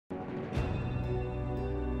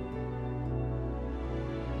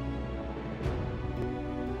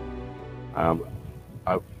Um,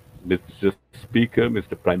 uh, Mr. Speaker,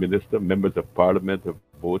 Mr. Prime Minister, members of Parliament of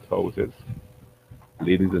both houses,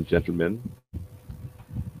 ladies and gentlemen.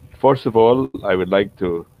 First of all, I would like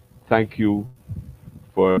to thank you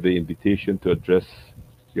for the invitation to address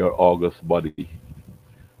your august body.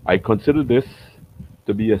 I consider this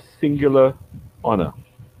to be a singular honor,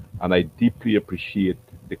 and I deeply appreciate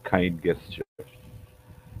the kind gesture.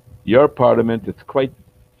 Your parliament is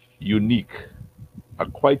unique,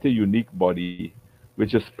 quite a unique body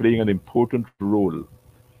which is playing an important role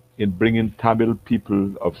in bringing Tamil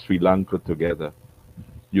people of Sri Lanka together,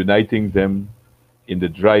 uniting them in the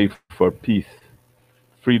drive for peace,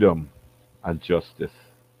 freedom, and justice.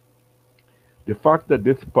 The fact that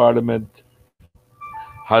this parliament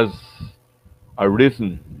has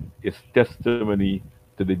arisen is testimony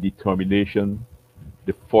to the determination,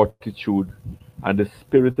 the fortitude, and the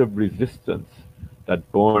spirit of resistance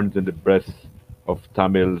that burns in the breasts of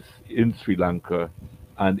Tamils in Sri Lanka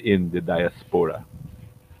and in the diaspora.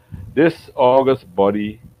 This august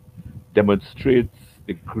body demonstrates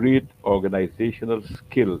the great organizational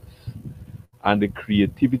skills and the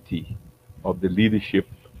creativity of the leadership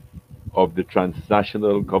of the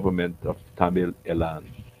transnational government of Tamil Elan.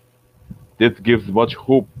 This gives much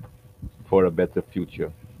hope for a better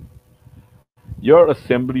future. Your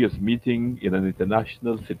assembly is meeting in an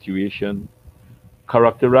international situation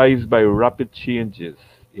characterized by rapid changes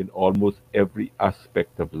in almost every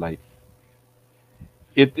aspect of life.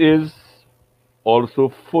 It is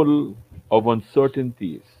also full of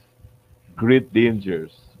uncertainties, great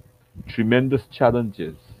dangers, tremendous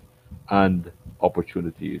challenges, and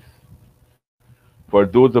opportunities. For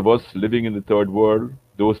those of us living in the third world,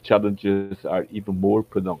 those challenges are even more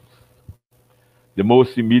pronounced. The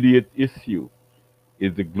most immediate issue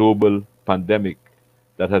is the global pandemic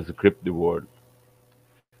that has gripped the world.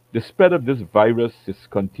 The spread of this virus is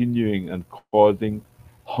continuing and causing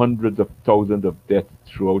hundreds of thousands of deaths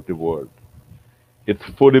throughout the world. Its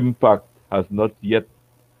full impact has not yet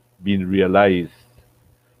been realized,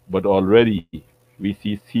 but already we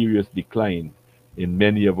see serious decline in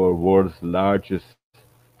many of our world's largest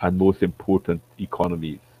and most important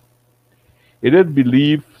economies. It is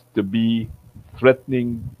believed to be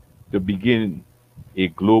threatening to begin a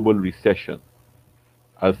global recession,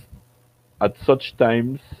 as at such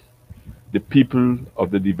times the people of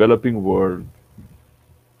the developing world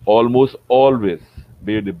almost always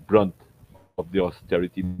bear the brunt of the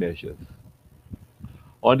austerity measures.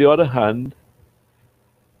 On the other hand,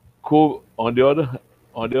 co- on the other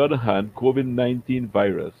on the other hand, COVID-19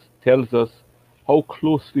 virus tells us how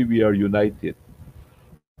closely we are united.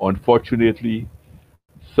 Unfortunately,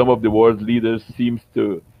 some of the world's leaders seems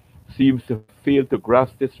to fail to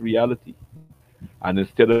grasp this reality, and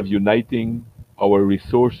instead of uniting our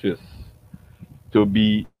resources to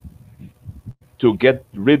be to get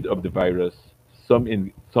rid of the virus,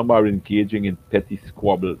 some are engaging in petty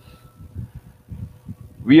squabbles.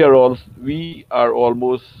 We are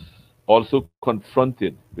almost also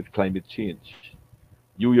confronted with climate change.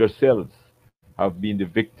 You yourselves have been the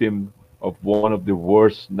victim of one of the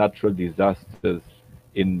worst natural disasters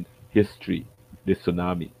in history, the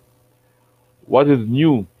tsunami. What is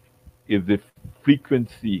new is the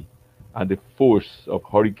frequency and the force of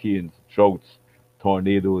hurricanes, droughts,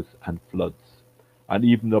 tornadoes, and floods. And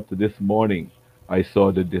even up to this morning, I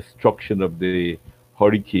saw the destruction of the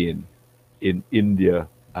hurricane in India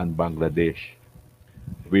and Bangladesh,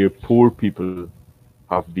 where poor people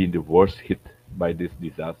have been the worst hit by this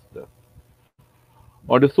disaster.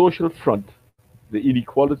 On the social front, the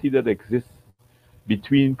inequality that exists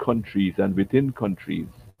between countries and within countries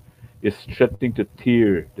is threatening to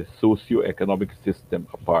tear the socio-economic system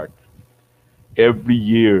apart. Every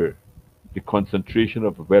year, the concentration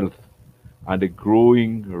of wealth and the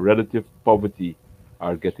growing relative poverty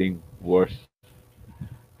are getting worse.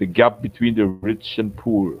 The gap between the rich and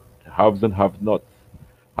poor, the haves and have nots,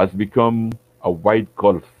 has become a wide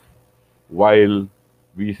gulf. While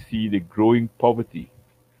we see the growing poverty,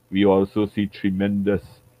 we also see tremendous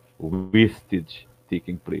wastage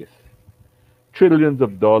taking place. Trillions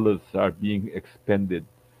of dollars are being expended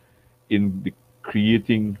in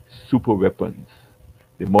creating super weapons.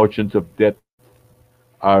 The merchants of death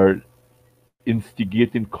are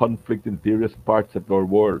instigating conflict in various parts of our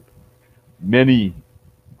world. Many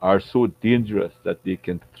are so dangerous that they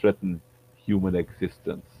can threaten human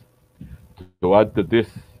existence. To add to this,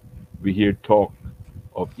 we hear talk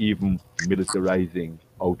of even militarizing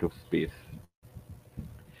outer space.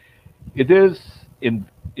 It is in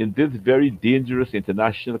this very dangerous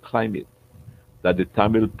international climate that the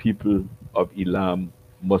Tamil people of Elam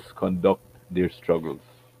must conduct their struggles.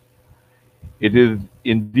 It is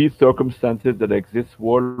in these circumstances that exist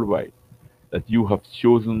worldwide that you have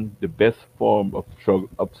chosen the best form of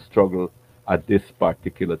struggle at this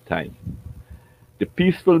particular time. The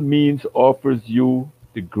peaceful means offers you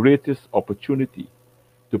the greatest opportunity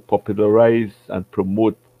to popularize and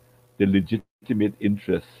promote the legitimate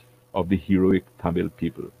interests of the heroic Tamil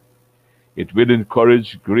people. It will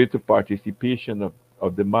encourage greater participation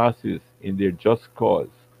of the masses in their just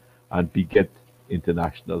cause and beget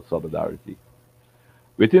international solidarity.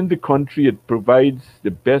 Within the country, it provides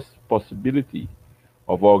the best possibility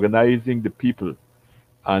of organizing the people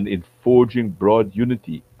and in forging broad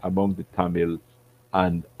unity among the Tamil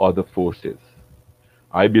and other forces.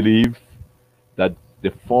 I believe that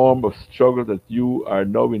the form of struggle that you are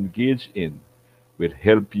now engaged in will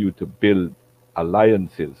help you to build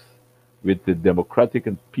alliances with the democratic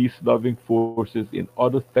and peace loving forces in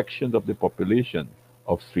other sections of the population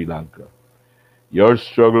of Sri Lanka. Your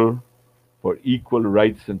struggle for equal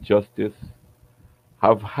rights and justice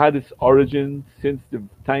have had its origin since the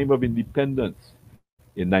time of independence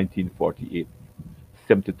in 1948,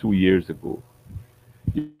 72 years ago.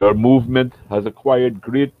 Your movement has acquired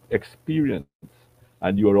great experience,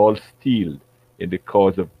 and you are all steeled in the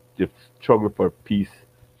cause of the struggle for peace,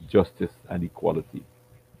 justice, and equality.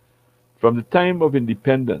 From the time of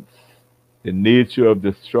independence, the nature of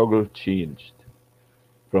the struggle changed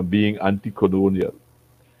from being anti colonial.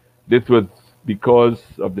 This was because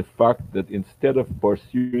of the fact that instead of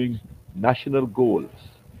pursuing national goals,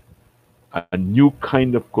 a new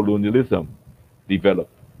kind of colonialism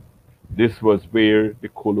developed. This was where the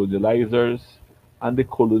colonializers and the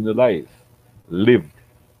colonized lived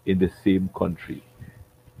in the same country.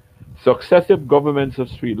 Successive governments of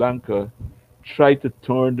Sri Lanka tried to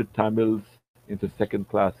turn the Tamils into second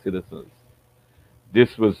class citizens.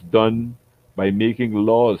 This was done by making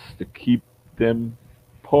laws to keep them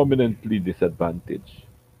permanently disadvantaged.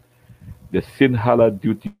 The Sinhala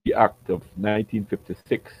Duty Act of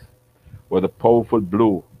 1956 was a powerful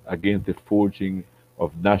blow against the forging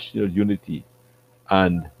of national unity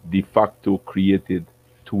and de facto created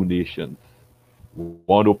two nations,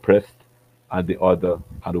 one oppressed and the other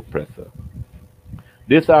an oppressor.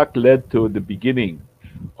 This act led to the beginning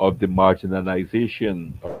of the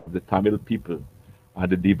marginalization of the Tamil people and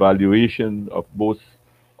the devaluation of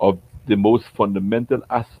the most fundamental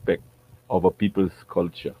aspect of a people's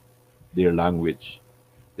culture, their language.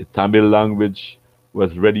 The Tamil language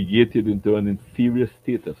was relegated into an inferior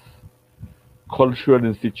status. Cultural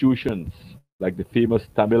institutions like the famous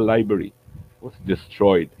Tamil Library was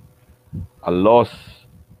destroyed, a loss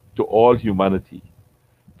to all humanity.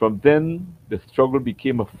 From then, the struggle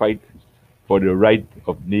became a fight for the right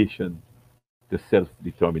of nation to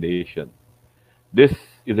self-determination. This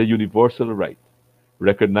is a universal right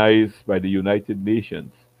recognized by the United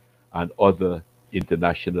Nations and other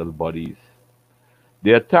international bodies.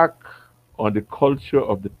 The attack on the culture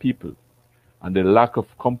of the people and the lack of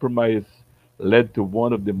compromise led to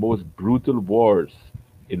one of the most brutal wars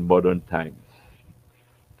in modern times.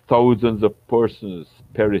 Thousands of persons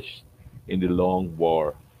perished in the long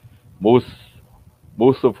war, most,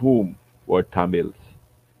 most of whom were Tamils.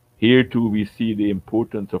 Here too we see the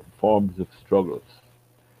importance of forms of struggles.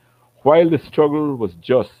 While the struggle was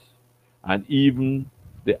just, and even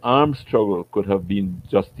the armed struggle could have been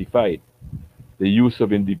justified, the use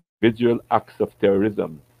of individual acts of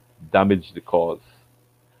terrorism damaged the cause.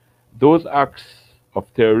 Those acts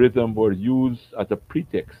of terrorism were used as a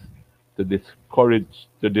pretext to discredit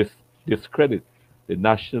the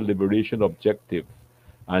national liberation objective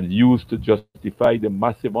and used to justify the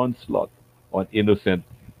massive onslaught on innocent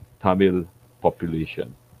Tamil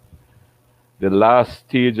population. The last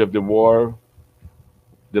stage of the war,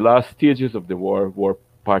 the last stages of the war were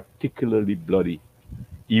particularly bloody,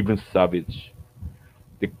 even savage.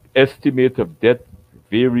 The estimate of death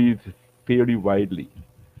varies fairly widely.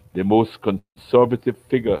 The most conservative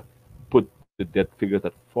figure put the death figures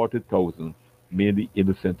at 40,000, mainly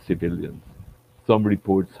innocent civilians. Some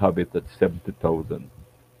reports have it at 70,000.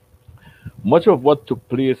 Much of what took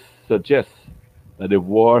place suggests that the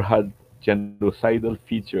war had genocidal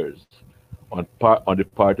features on the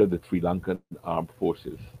part of the Sri Lankan armed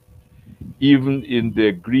forces. Even in the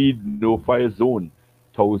agreed no fire zone,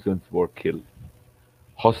 thousands were killed.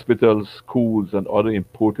 Hospitals, schools, and other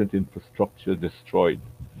important infrastructure destroyed.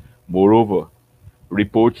 Moreover,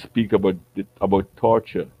 reports speak about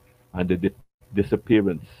torture and the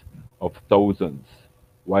disappearance of thousands,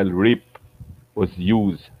 while rape was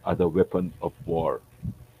used as a weapon of war.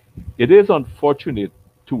 It is unfortunate,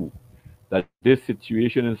 too, that this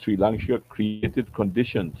situation in Sri Lanka created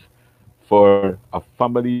conditions for a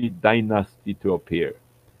family dynasty to appear.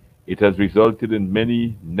 It has resulted in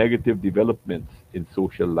many negative developments in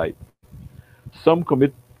social life. Some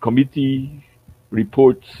committee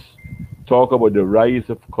reports talk about the rise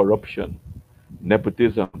of corruption,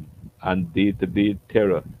 nepotism, and day-to-day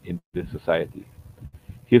terror in the society.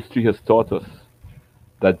 History has taught us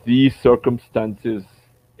that in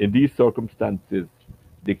these circumstances,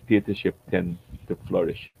 dictatorship tends to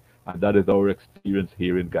flourish. And that is our experience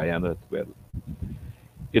here in Guyana as well.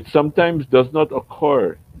 It sometimes does not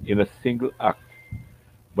occur in a single act,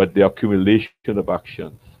 but the accumulation of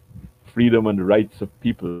actions. Freedom and rights of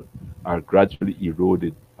people are gradually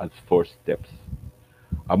eroded as first steps.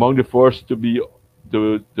 Among the first to be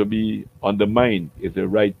undermined is the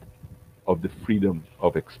right of the freedom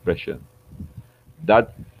of expression.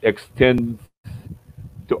 That extends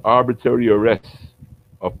to arbitrary arrests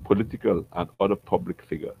of political and other public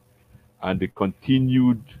figures and the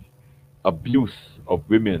continued abuse of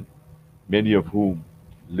women, many of whom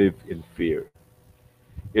live in fear.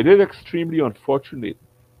 It is extremely unfortunate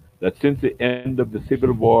that since the end of the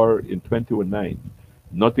Civil War in 2009,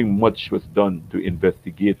 nothing much was done to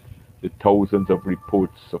investigate the thousands of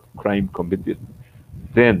reports of crime committed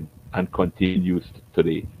then and continues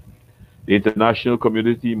today. The international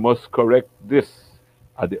community must correct this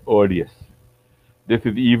at the earliest. This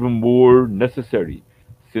is even more necessary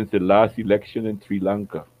since the last election in Sri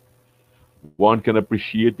Lanka. One can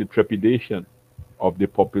appreciate the trepidation of the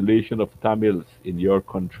population of Tamils in your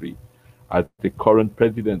country, as the current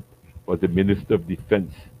president was the Minister of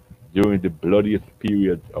Defense during the bloodiest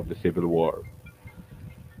period of the Civil War.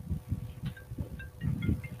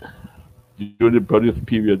 During the bloodiest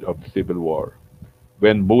period of the Civil War,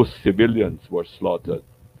 when most civilians were slaughtered.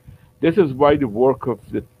 This is why the work of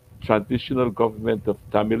the transitional government of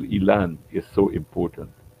Tamil Elan is so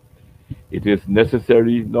important. It is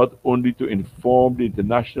necessary not only to inform the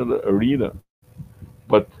international arena,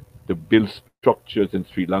 but to build structures in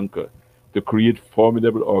Sri Lanka, to create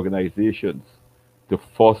formidable organizations, to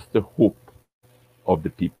foster hope of the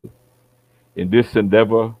people. In this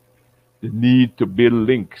endeavor, the need to build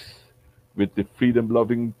links with the freedom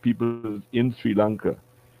loving people in Sri Lanka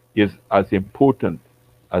is as important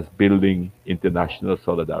as building international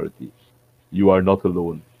solidarity. You are not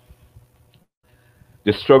alone.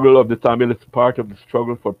 The struggle of the Tamil is part of the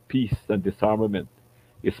struggle for peace and disarmament,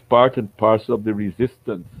 is part and parcel of the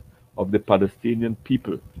resistance of the Palestinian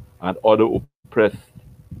people and other oppressed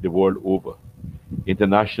the world over.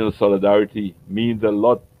 International solidarity means a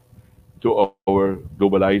lot to our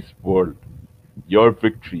globalized world. Your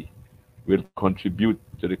victory will contribute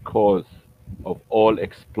to the cause of all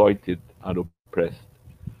exploited and oppressed.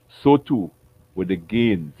 So too will the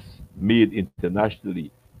gains made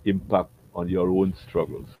internationally impact on your own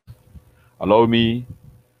struggles. Allow me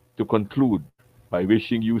to conclude by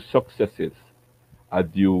wishing you successes as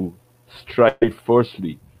you strive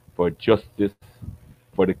firstly for justice,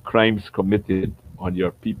 for the crimes committed on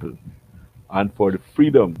your people, and for the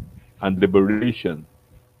freedom and liberation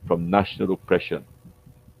from national oppression.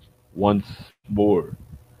 Once more,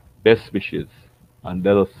 best wishes, and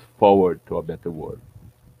let us forward to a better world.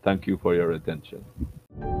 Thank you for your attention.